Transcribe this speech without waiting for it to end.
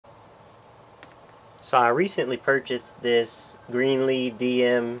So I recently purchased this Greenlee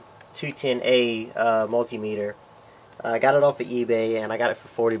DM210A multimeter. I got it off of eBay and I got it for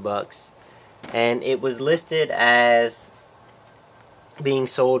 40 bucks. And it was listed as being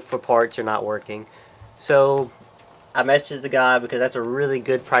sold for parts or not working. So I messaged the guy because that's a really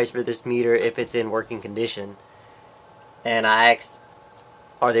good price for this meter if it's in working condition. And I asked,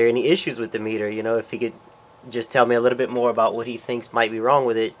 are there any issues with the meter? You know, if he could just tell me a little bit more about what he thinks might be wrong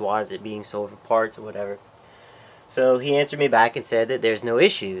with it. Why is it being sold for parts or whatever? So he answered me back and said that there's no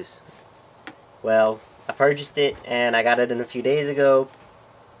issues. Well, I purchased it and I got it in a few days ago.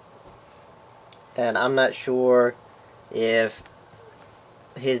 And I'm not sure if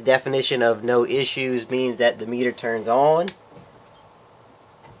his definition of no issues means that the meter turns on.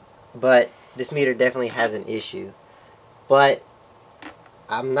 But this meter definitely has an issue. But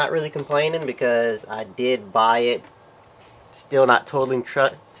I'm not really complaining because I did buy it. Still not totally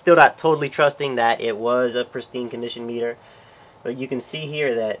trusting that it was a pristine condition meter. But you can see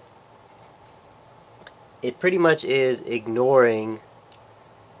here that it pretty much is ignoring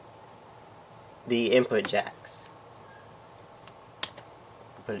the input jacks.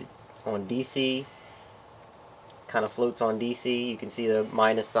 Put it on DC. Kind of floats on DC. You can see the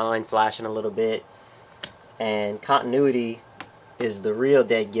minus sign flashing a little bit. And continuity is the real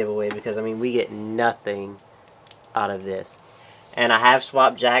dead giveaway because, I mean, we get nothing out of this. And I have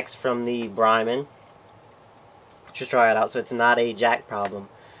swapped jacks from the Brymen to try it out, so it's not a jack problem.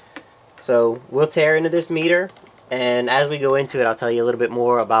 So we'll tear into this meter, and as we go into it, I'll tell you a little bit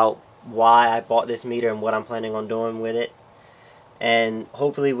more about why I bought this meter and what I'm planning on doing with it. And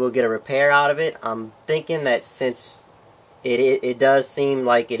hopefully we'll get a repair out of it. I'm thinking that since it does seem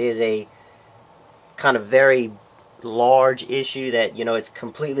like it is a kind of very large issue that, you know, it's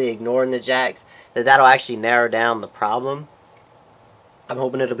completely ignoring the jacks, that'll actually narrow down the problem. I'm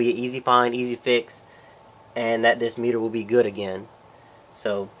hoping it'll be an easy find, easy fix, and that this meter will be good again.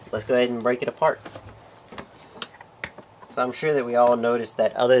 So let's go ahead and break it apart. So I'm sure that we all noticed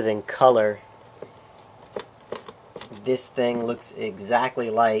that other than color, this thing looks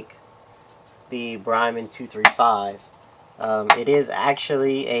exactly like the Brymen 235. It is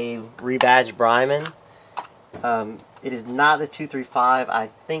actually a rebadged Brymen. It is not the 235. I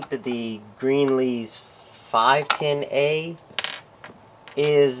think that the Greenlee's 510A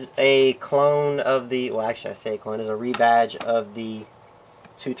is a clone of the, well, actually I say clone, is a rebadge of the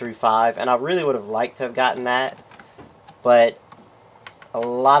 235, and I really would have liked to have gotten that, but a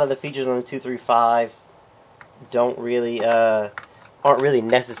lot of the features on the 235 don't really aren't really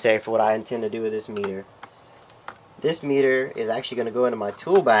necessary for what I intend to do with this meter. This meter is actually going to go into my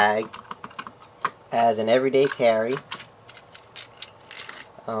tool bag as an everyday carry.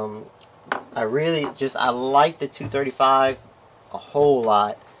 I like the 235 a whole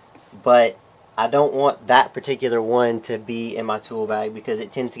lot, but I don't want that particular one to be in my tool bag because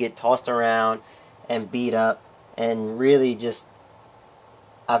it tends to get tossed around and beat up, and really just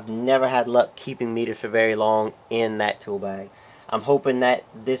I've never had luck keeping meters for very long in that tool bag. I'm hoping that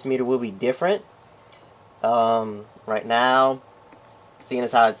this meter will be different. Right now, seeing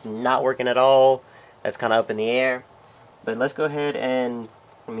as how it's not working at all, that's kind of up in the air. But let's go ahead and,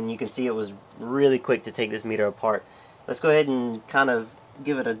 I mean, you can see it was really quick to take this meter apart. Let's go ahead and kind of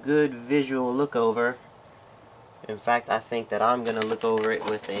give it a good visual look over. In fact, I think that I'm going to look over it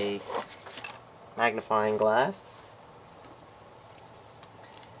with a magnifying glass.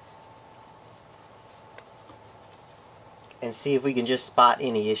 And see if we can just spot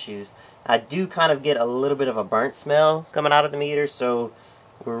any issues. I do kind of get a little bit of a burnt smell coming out of the meter, so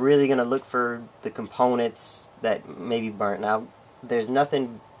we're really going to look for the components that may be burnt. Now, there's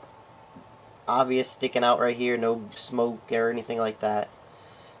nothing obvious sticking out right here, no smoke or anything like that.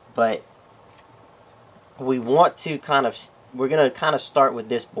 But we want to we're going to kind of start with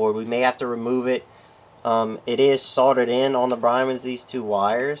this board. We may have to remove it. It is soldered in on the Brymens, these two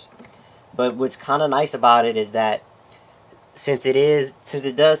wires. But what's kind of nice about it is that since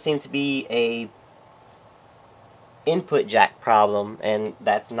it does seem to be a input jack problem, and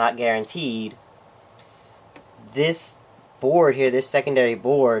that's not guaranteed, this board here, this secondary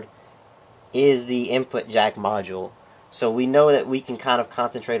board, is the input jack module. So we know that we can kind of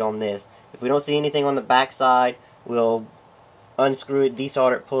concentrate on this. If we don't see anything on the back side, we'll unscrew it,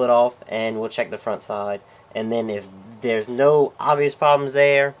 desolder it, pull it off, and we'll check the front side. And then if there's no obvious problems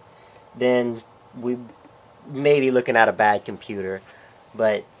there, then we may be looking at a bad computer.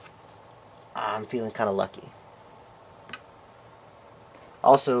 But I'm feeling kind of lucky.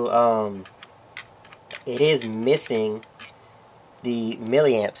 Also, it is missing the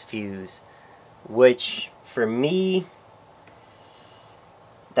milliamps fuse, which for me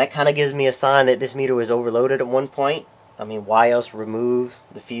that kind of gives me a sign that this meter was overloaded at one point. I mean, why else remove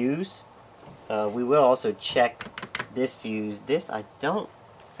the fuse? We will also check this fuse. This, I don't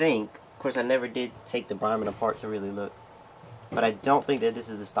think, of course I never did take the Brymen apart to really look, but I don't think that this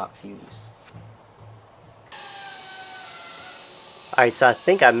is the stock fuse. Alright, so I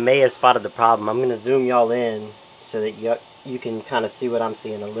think I may have spotted the problem. I'm going to zoom y'all in so that you can kind of see what I'm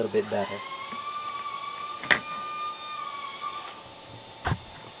seeing a little bit better.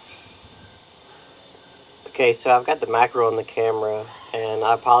 Okay, so I've got the macro on the camera, and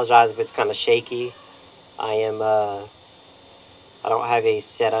I apologize if it's kind of shaky. I don't have a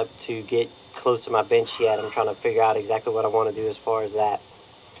setup to get close to my bench yet. I'm trying to figure out exactly what I want to do as far as that.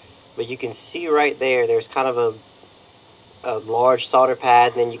 But you can see right there, there's kind of a large solder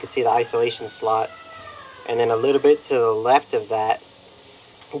pad, and then you can see the isolation slots. And then a little bit to the left of that,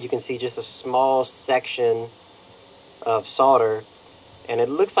 you can see just a small section of solder. And it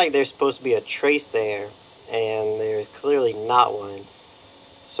looks like there's supposed to be a trace there, and there's clearly not one.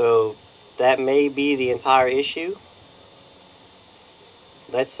 So that may be the entire issue.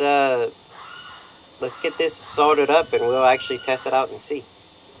 Let's get this soldered up and we'll actually test it out and see.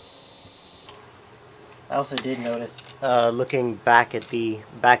 I also did notice, looking back at the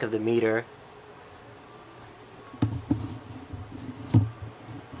back of the meter,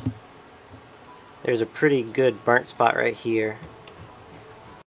 there's a pretty good burnt spot right here.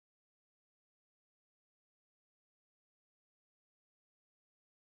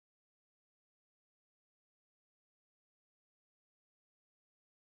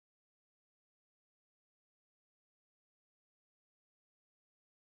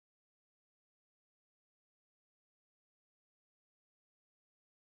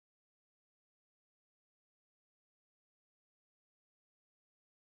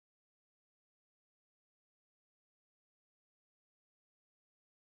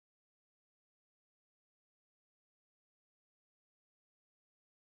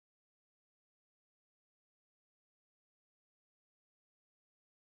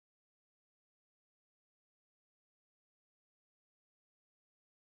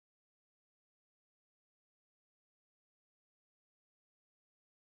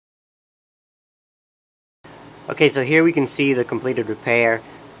 Okay, so here we can see the completed repair.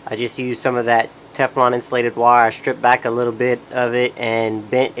 I just used some of that Teflon insulated wire. I stripped back a little bit of it and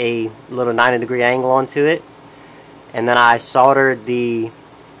bent a little 90-degree angle onto it. And then I soldered the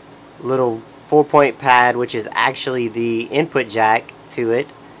little 4-point pad, which is actually the input jack, to it.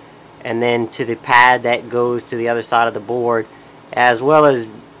 And then to the pad that goes to the other side of the board, as well as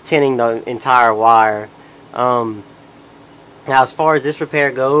tinning the entire wire. Now as far as this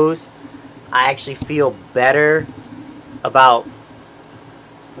repair goes, I actually feel better about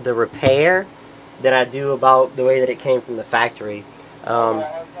the repair than I do about the way that it came from the factory.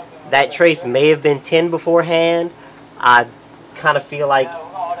 That trace may have been tinned beforehand. I kind of feel like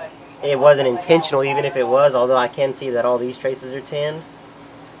it wasn't intentional, even if it was, although I can see that all these traces are tinned.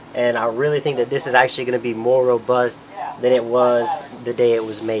 And I really think that this is actually going to be more robust than it was the day it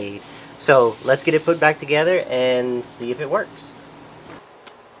was made. So let's get it put back together and see if it works.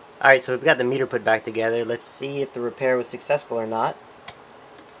 Alright, so we've got the meter put back together. Let's see if the repair was successful or not.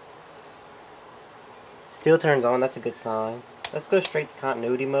 Still turns on, that's a good sign. Let's go straight to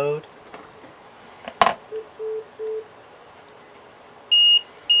continuity mode.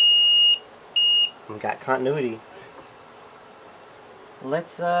 We've got continuity.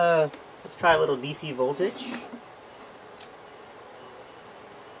 Let's try a little DC voltage.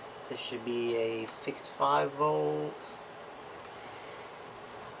 This should be a fixed 5 volt.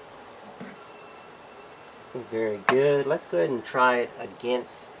 Very good. Let's go ahead and try it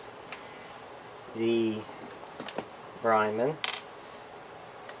against the Brymen.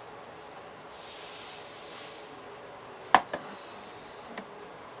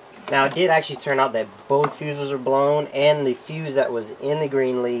 Now it did actually turn out that both fuses were blown, and the fuse that was in the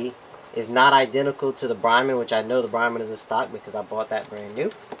Greenlee is not identical to the Brymen, which I know the Brymen is a stock because I bought that brand new.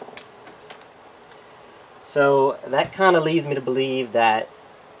 So that kind of leads me to believe that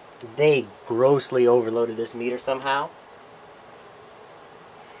they grossly overloaded this meter somehow.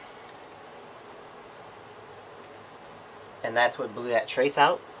 And that's what blew that trace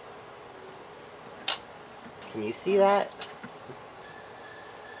out. Can you see that?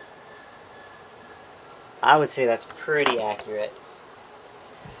 I would say that's pretty accurate.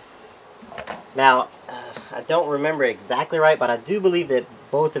 Now, I don't remember exactly right, but I do believe that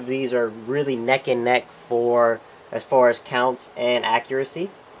both of these are really neck and neck for as far as counts and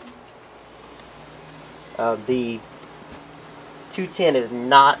accuracy. The 210 is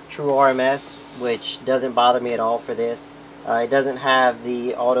not true RMS, which doesn't bother me at all for this. It doesn't have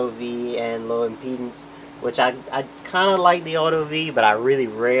the auto V and low impedance, which I kind of like the auto V, but I really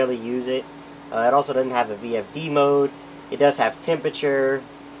rarely use it. It also doesn't have a VFD mode. It does have temperature.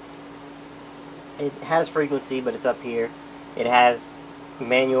 It has frequency, but it's up here. It has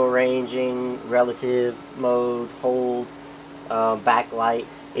manual ranging, relative mode, hold, backlight.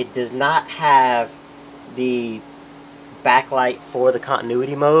 It does not have the backlight for the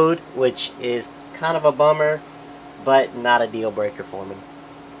continuity mode, which is kind of a bummer, but not a deal breaker for me.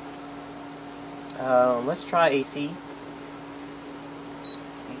 Let's try AC.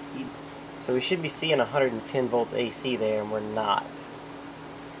 So we should be seeing 110 volts AC there, and we're not.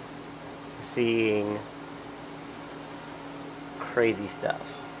 We're seeing crazy stuff.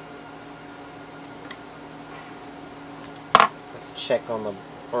 Let's check on the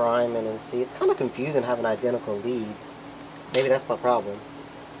Brymen and see. It's kind of confusing having identical leads. Maybe that's my problem.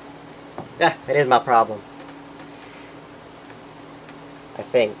 Yeah, it is my problem. I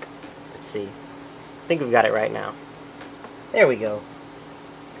think. Let's see. I think we've got it right now. There we go.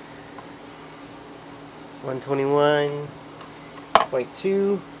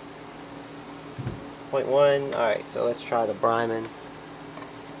 121.2. 0.1. Alright, so let's try the Brymen.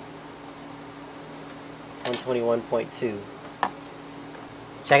 121.2.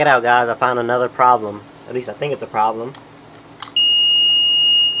 Check it out, guys. I found another problem. At least I think it's a problem.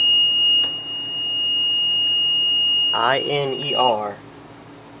 INER.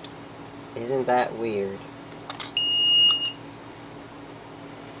 Isn't that weird?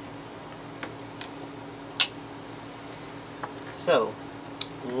 So,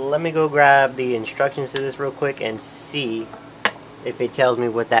 let me go grab the instructions to this real quick and see if it tells me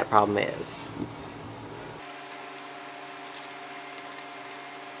what that problem is.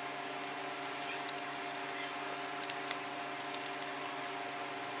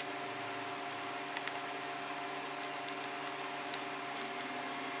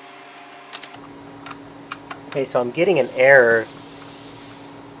 Okay, so I'm getting an error,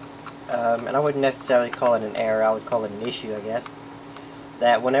 and I wouldn't necessarily call it an error, I would call it an issue, I guess.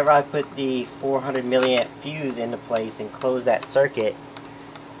 That whenever I put the 400 milliamp fuse into place and close that circuit,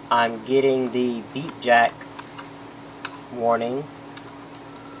 I'm getting the beep jack warning.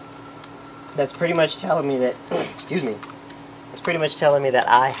 That's pretty much telling me that, excuse me, that's pretty much telling me that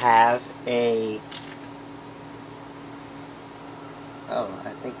I have a, oh,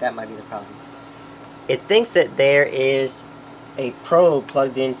 I think that might be the problem. It thinks that there is a probe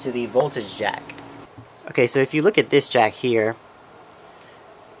plugged into the voltage jack. Okay, so if you look at this jack here,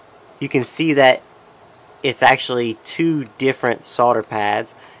 you can see that it's actually two different solder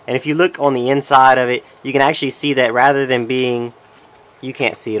pads. And if you look on the inside of it, you can actually see that rather than being, you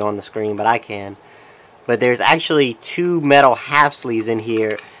can't see it on the screen, but I can. But there's actually two metal half sleeves in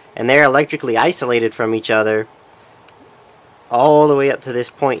here, and they're electrically isolated from each other all the way up to this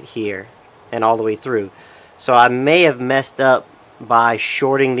point here and all the way through. So I may have messed up by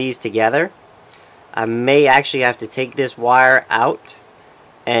shorting these together. I may actually have to take this wire out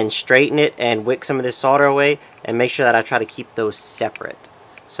and straighten it and wick some of this solder away and make sure that I try to keep those separate.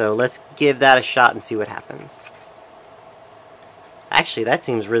 So let's give that a shot and see what happens. Actually, that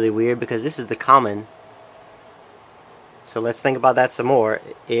seems really weird because this is the common. So let's think about that some more.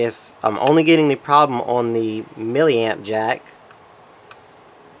 If I'm only getting the problem on the milliamp jack,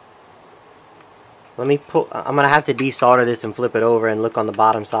 let me pull, I'm going to have to desolder this and flip it over and look on the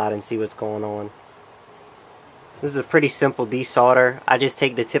bottom side and see what's going on. This is a pretty simple desolder. I just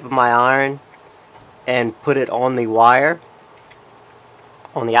take the tip of my iron and put it on the wire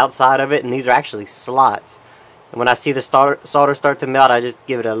on the outside of it, and these are actually slots. And when I see the solder start to melt, I just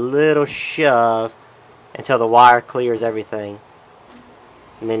give it a little shove until the wire clears everything.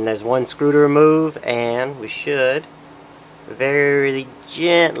 And then there's one screw to remove, and we should very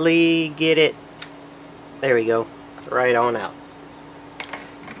gently get it. There we go, right on out.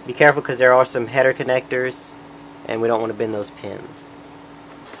 Be careful because there are some header connectors and we don't want to bend those pins.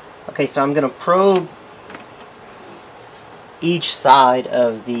 Okay, so I'm going to probe each side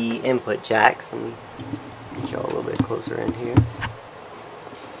of the input jacks. Let me get y'all a little bit closer in here.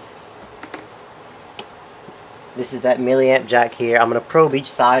 This is that milliamp jack here. I'm going to probe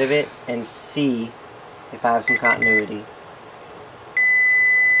each side of it and see if I have some continuity.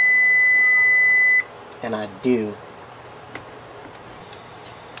 And I do.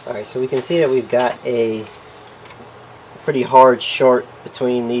 Alright, so we can see that we've got a pretty hard short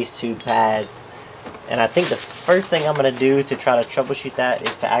between these two pads. And I think the first thing I'm going to do to try to troubleshoot that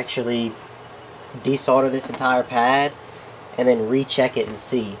is to actually desolder this entire pad and then recheck it and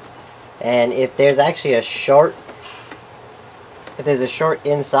see. And if there's actually a short, if there's a short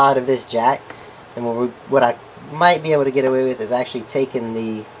inside of this jack, then what might be able to get away with is actually taking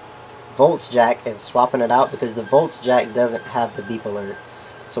the volts jack and swapping it out, because the volts jack doesn't have the beep alert.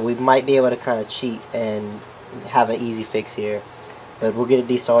 So we might be able to kind of cheat and have an easy fix here. But we'll get it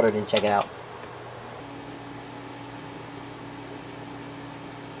desoldered and check it out.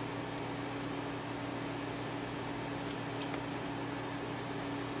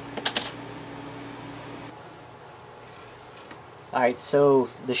 Alright, so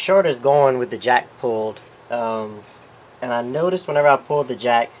the short is going with the jack pulled. And I noticed whenever I pulled the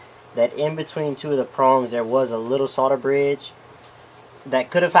jack that in between two of the prongs there was a little solder bridge.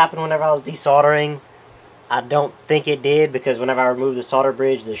 That could have happened whenever I was desoldering. I don't think it did, because whenever I removed the solder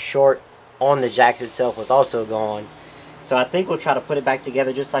bridge, the short on the jacks itself was also gone. So I think we'll try to put it back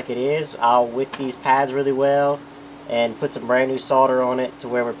together just like it is. I'll wick these pads really well and put some brand new solder on it to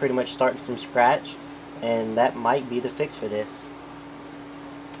where we're pretty much starting from scratch. And that might be the fix for this.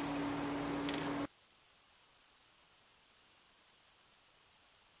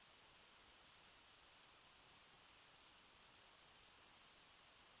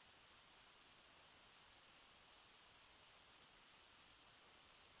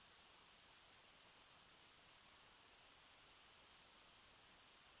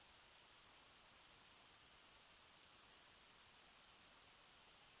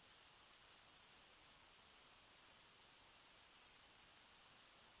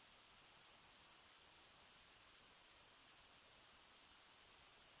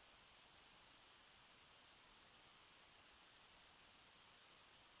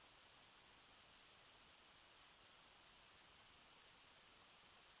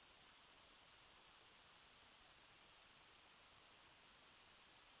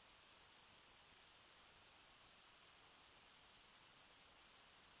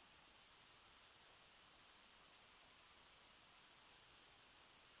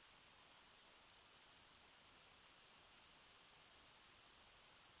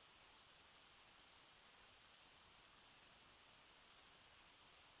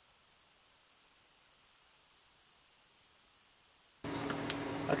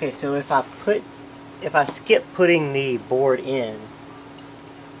 Okay, so if I skip putting the board in, it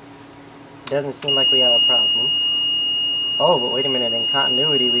doesn't seem like we have a problem. Oh, but wait a minute, in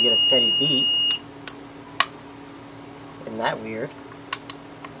continuity we get a steady beat. Isn't that weird?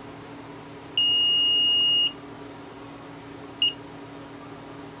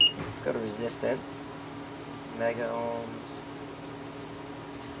 Let's go to resistance, mega ohms.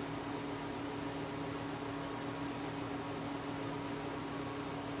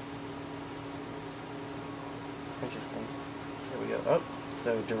 Interesting. Here we go. Oh,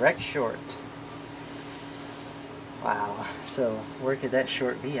 so direct short. Wow. So where could that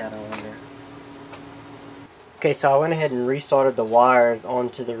short be at, I wonder? Okay, so I went ahead and resoldered the wires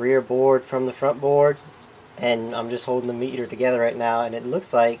onto the rear board from the front board, and I'm just holding the meter together right now, and it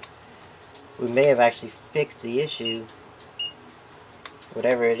looks like we may have actually fixed the issue.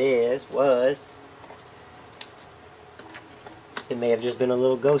 Whatever it is, it may have just been a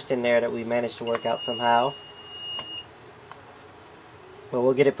little ghost in there that we managed to work out somehow. But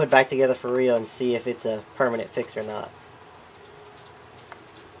we'll get it put back together for real and see if it's a permanent fix or not.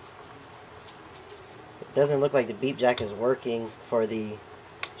 It doesn't look like the beep jack is working for the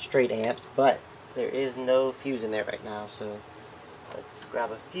straight amps, but there is no fuse in there right now, so let's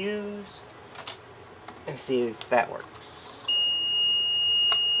grab a fuse and see if that works.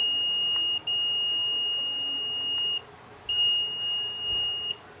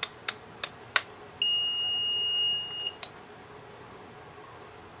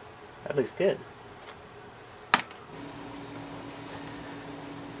 That looks good.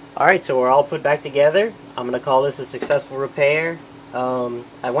 Alright, so we're all put back together. I'm going to call this a successful repair.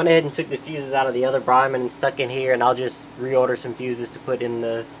 I went ahead and took the fuses out of the other Brymen and stuck in here, and I'll just reorder some fuses to put in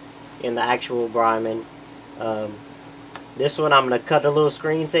the actual Brymen. This one I'm going to cut a little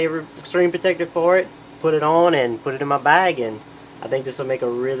screen protector for it, put it on, and put it in my bag, and I think this will make a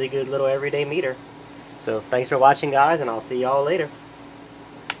really good little everyday meter. So thanks for watching, guys, and I'll see y'all later.